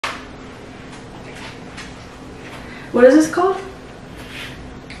What is this called?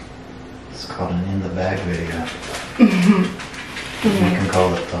 It's called an in the bag video. You can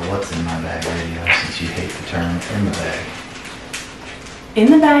call it the what's in my bag video since you hate the term in the bag.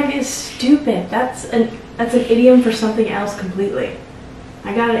 In the bag is stupid. That's an idiom for something else completely.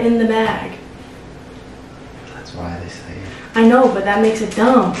 I got it in the bag. That's why they say it. I know, but that makes it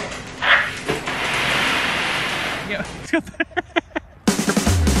dumb. Yeah, let's go there.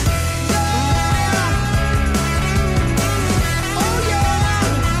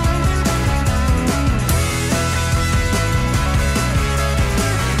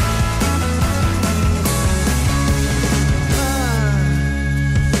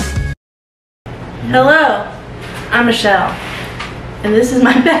 Hello, I'm Michelle, and this is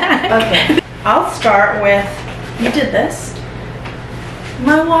my bag. Okay, I'll start with, you did this,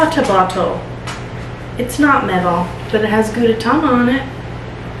 my water bottle. It's not metal, but it has Gudetama on it,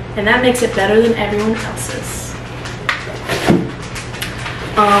 and that makes it better than everyone else's.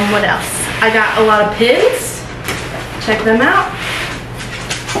 What else? I got a lot of pins. Check them out.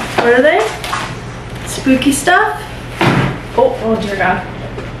 What are they? Spooky stuff. Oh dear God.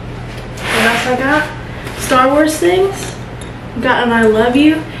 What else I got? Star Wars things. Got an I love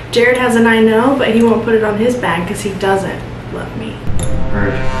you. Jared has an I know, but he won't put it on his bag because he doesn't love me.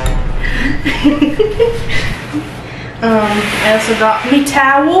 Heard. I also got me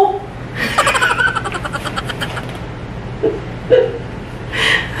towel.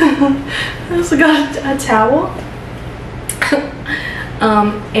 I also got a towel.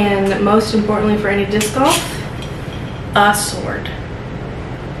 And most importantly for any disc golf, a sword.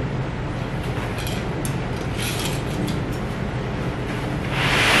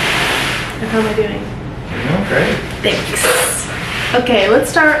 How am I doing? You're doing great. Thanks. Okay, let's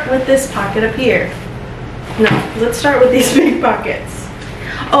start with this pocket up here. No, let's start with these big pockets.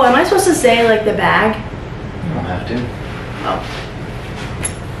 Oh, am I supposed to say like the bag? You don't have to. Oh,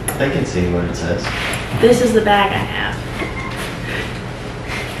 They can see what it says. this is the bag I have.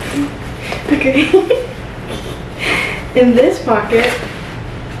 Okay. In this pocket,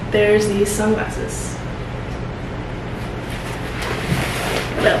 there's these sunglasses.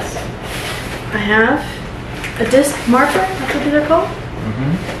 What else? I have a disc marker, that's what they're called.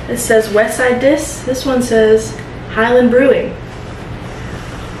 It says Westside Disc. This one says Highland Brewing.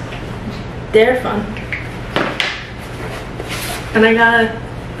 They're fun. And I got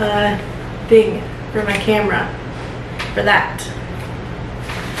a thing for my camera for that.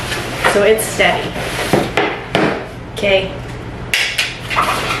 So it's steady. Okay.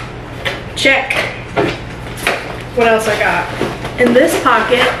 Check. What else I got? In this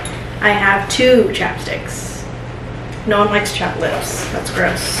pocket, I have 2 chapsticks. No one likes chapped lips. That's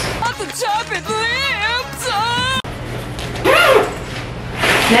gross.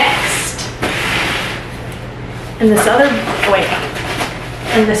 Next. And this other, wait.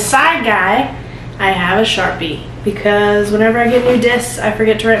 And the side guy, I have a Sharpie. Because whenever I get new discs, I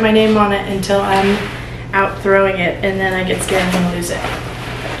forget to write my name on it until I'm out throwing it. And then I get scared I'm gonna lose it.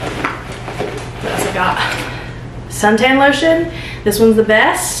 What else I got? Suntan lotion. This one's the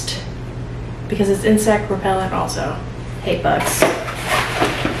best. Because it's insect repellent also. Hate bugs.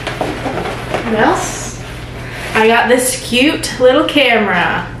 What else? I got this cute little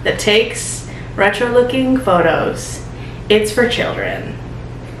camera that takes retro looking photos. It's for children.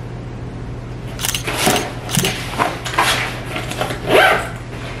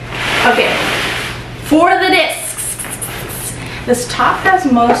 Okay, for the discs. This top has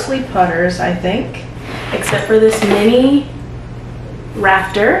mostly putters, I think, except for this mini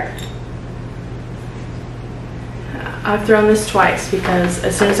rafter. I've thrown this twice because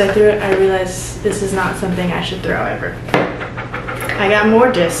as soon as I threw it, I realized this is not something I should throw ever. I got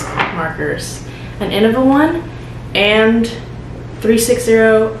more disc markers, an Innova one and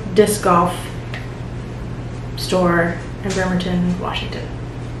 360 Disc Golf store in Bremerton, Washington.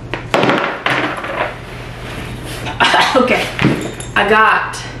 Okay, I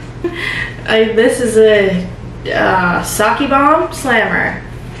got, this is a Saki Bomb Slammer.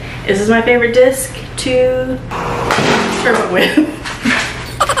 This is my favorite disc to serve with.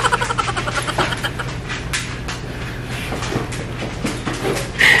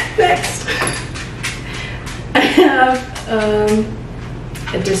 Next, I have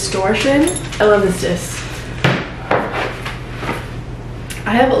a Distortion. I love this disc.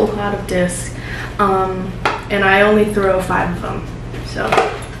 I have a lot of discs, and I only throw 5 of them. So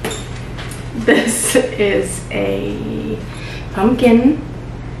this is a pumpkin.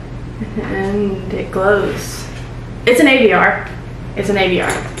 And it glows. It's an AVR. It's an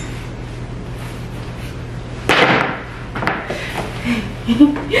AVR.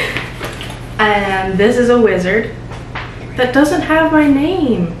 And this is a wizard. that doesn't have my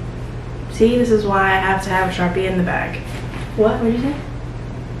name. See, this is why I have to have a Sharpie in the bag. What did you say?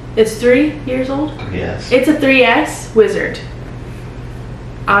 It's 3 years old? Yes. It's a 3S Wizard.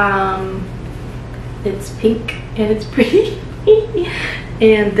 It's pink and it's pretty.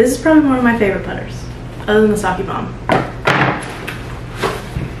 And this is probably one of my favorite putters, other than the Sake Bomb.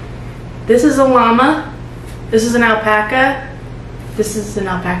 This is a llama. This is an alpaca. This is an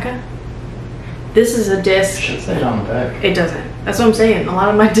alpaca. This is a disc. It should say it on the back. It doesn't. That's what I'm saying. A lot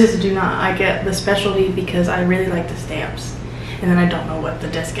of my discs do not. I get the specialty because I really like the stamps. And then I don't know what the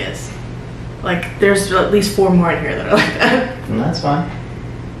disc is. Like, there's at least 4 more in here that are like that. And that's fine.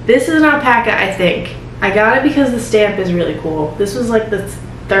 This is an alpaca, I think. I got it because the stamp is really cool. This was like the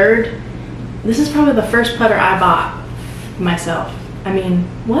 3rd. This is probably the first putter I bought myself. I mean,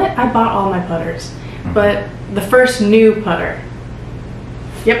 what? I bought all my putters. But the first new putter.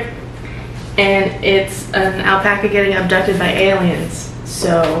 Yep. And it's an alpaca getting abducted by aliens.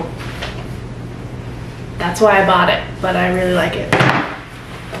 So that's why I bought it, but I really like it.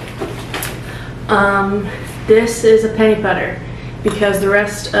 This is a penny putter because the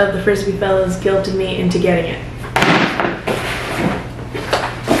rest of the Frisbee fellas guilted me into getting it.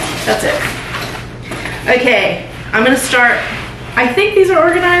 That's it. Okay, I'm gonna start. I think these are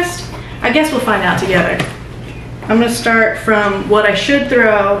organized. I guess we'll find out together. I'm gonna start from what I should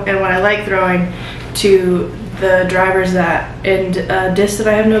throw and what I like throwing to the drivers that and discs that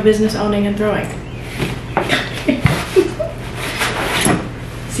I have no business owning and throwing.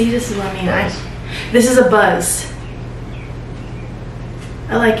 See, this is what I mean. This is a Buzz.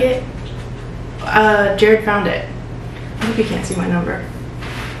 I like it. Jared found it. I hope you can't see my number.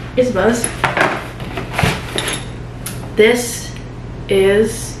 It's a Buzz. This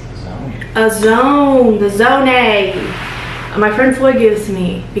is a Zone, the Zone A. My friend Floyd gave this to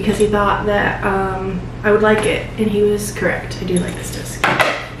me because he thought that I would like it, and he was correct. I do like this disc.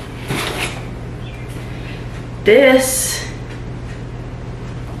 This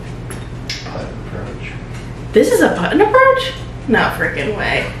is a button approach? No freaking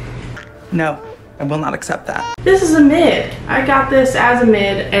way. No, I will not accept that. This is a mid. I got this as a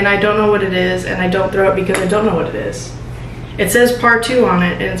mid, and I don't know what it is, and I don't throw it because I don't know what it is. It says Part 2 on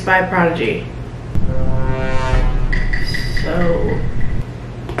it, and it's by Prodigy. So,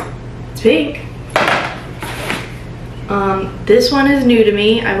 it's pink. This one is new to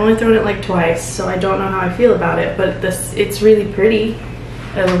me. I've only thrown it like twice, so I don't know how I feel about it, but it's really pretty.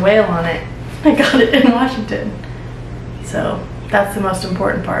 There's a whale on it. I got it in Washington. So, that's the most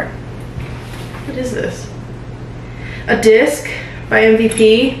important part. What is this? A disc by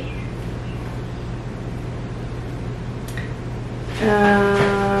MVP.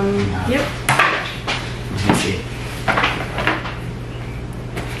 Yep. MVP.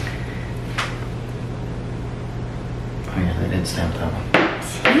 Oh yeah, they did stamp that one.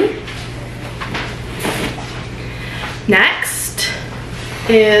 See? Next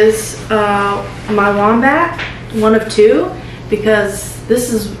is my Wombat, one of 2, because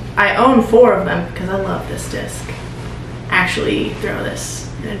this is, I own 4 of them because I love this disc. Actually throw this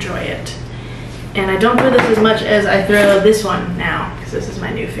and enjoy it. And I don't throw this as much as I throw this one now, because this is my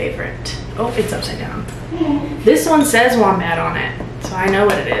new favorite. Oh, it's upside down. This one says Wombat on it, so I know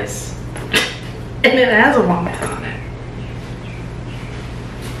what it is. And it has a Wombat on it.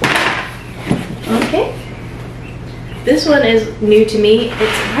 Okay. This one is new to me. Why do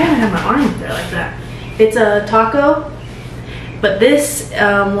I have my arm there like that? It's a taco, but this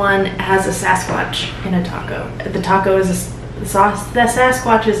one has a Sasquatch in a taco. The taco is the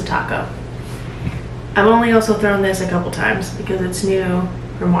Sasquatch is a taco. I've only also thrown this a couple times because it's new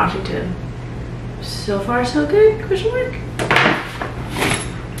from Washington. So far so good, question mark.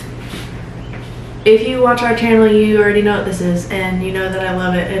 If you watch our channel, you already know what this is, and you know that I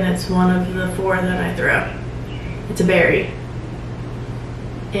love it, and it's one of the 4 that I throw. It's a berry.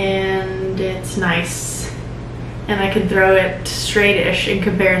 And it's nice. And I can throw it straight-ish in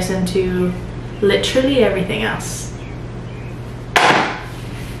comparison to literally everything else.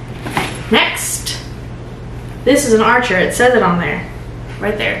 Next. This is an Archer. It says it on there.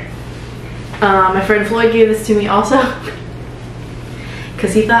 Right there. My friend Floyd gave this to me also.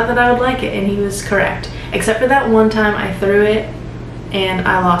 Because he thought that I would like it, and he was correct. Except for that one time I threw it and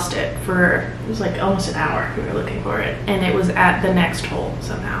I lost it for, it was like almost an hour we were looking for it. And it was at the next hole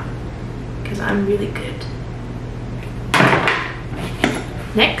somehow. Because I'm really good.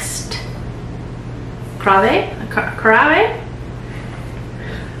 Next. Grave?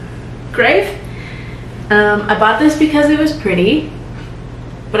 I bought this because it was pretty,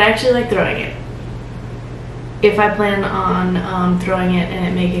 but I actually like throwing it. If I plan on throwing it and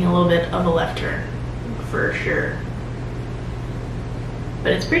it making a little bit of a left turn, for sure.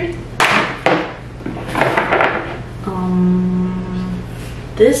 but it's pretty.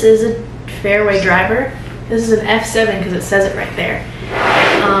 This is a Fairway driver. This is an F7 because it says it right there.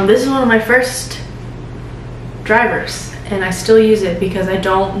 This is one of my first drivers, and I still use it because I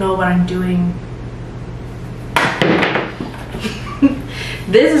don't know what I'm doing.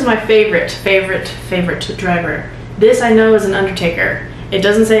 This is my favorite driver. This I know is an Undertaker. It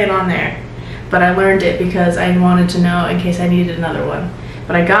doesn't say it on there, but I learned it because I wanted to know in case I needed another one.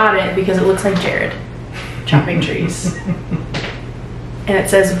 But I got it because it looks like Jared chopping trees. And it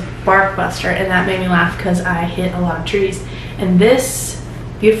says Bark Buster, and that made me laugh because I hit a lot of trees. And this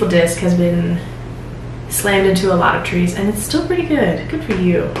beautiful disc has been slammed into a lot of trees, and it's still pretty good. Good for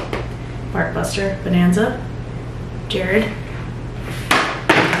you, Bark Buster, Bonanza, Jared.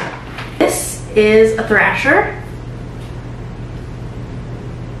 This is a Thrasher.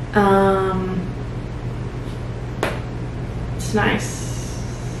 It's nice.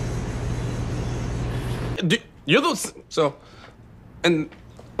 You're the so, and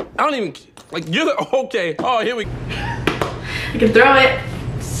I don't even like you're the okay. Oh, here we. I can throw it.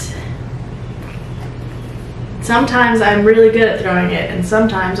 Sometimes I'm really good at throwing it, and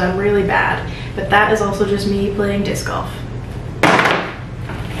sometimes I'm really bad. But that is also just me playing disc golf.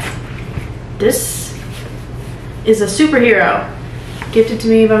 This is a superhero gifted to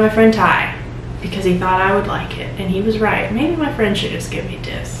me by my friend Ty because he thought I would like it, and he was right. Maybe my friend should just give me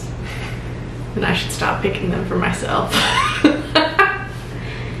discs, and I should stop picking them for myself.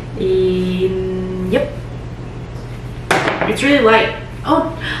 Yep. It's really light. Oh,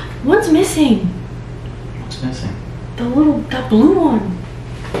 what's missing? What's missing? That blue one.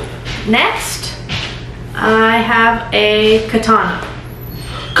 Next, I have a Katana.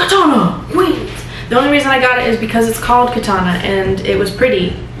 Katana! Wait! The only reason I got it is because it's called Katana and it was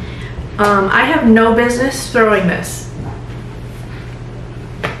pretty. I have no business throwing this.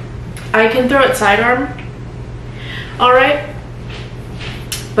 I can throw it sidearm. Alright.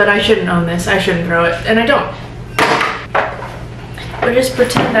 But I shouldn't own this. I shouldn't throw it. And I don't. Or just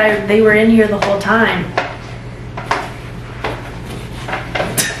pretend they were in here the whole time.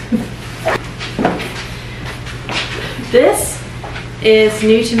 This is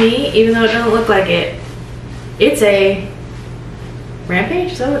new to me, even though it doesn't look like it. It's a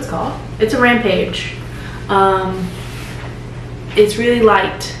Rampage, is that what it's called? It's a Rampage. It's really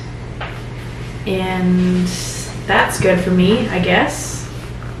light. And that's good for me, I guess.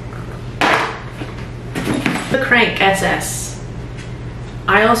 The Crank SS.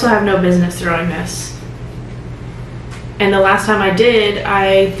 I also have no business throwing this. And the last time I did,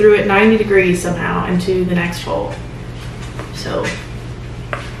 I threw it 90 degrees somehow into the next hole. So,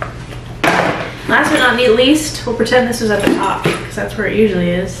 last but not least, we'll pretend this was at the top, because that's where it usually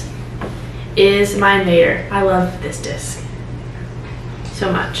is my Invader. I love this disc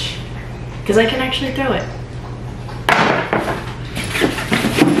so much, because I can actually throw it.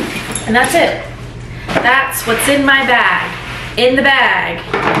 And that's it. That's what's in my bag. In the bag.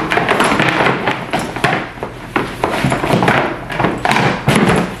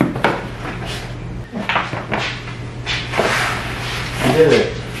 You did it.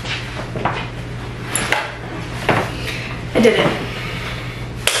 I did it.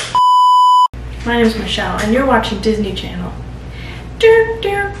 My name is Michelle, and you're watching Disney Channel. I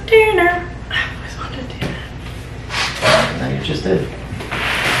always wanted to do that. No, you just did.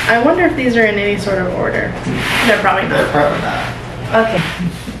 I wonder if these are in any sort of order. They're probably They're not. probably not. Okay.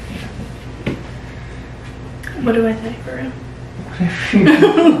 What do I say for real?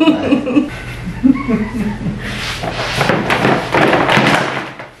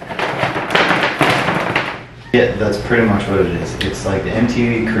 Yeah, that's pretty much what it is. It's like the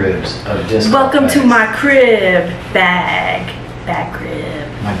MTV Cribs of disc. Welcome to bags. my crib bag. Bag crib.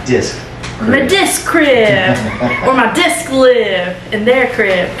 My disc. My crib. disc crib. Or my disc live in their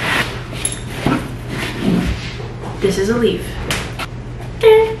crib. This is a leaf.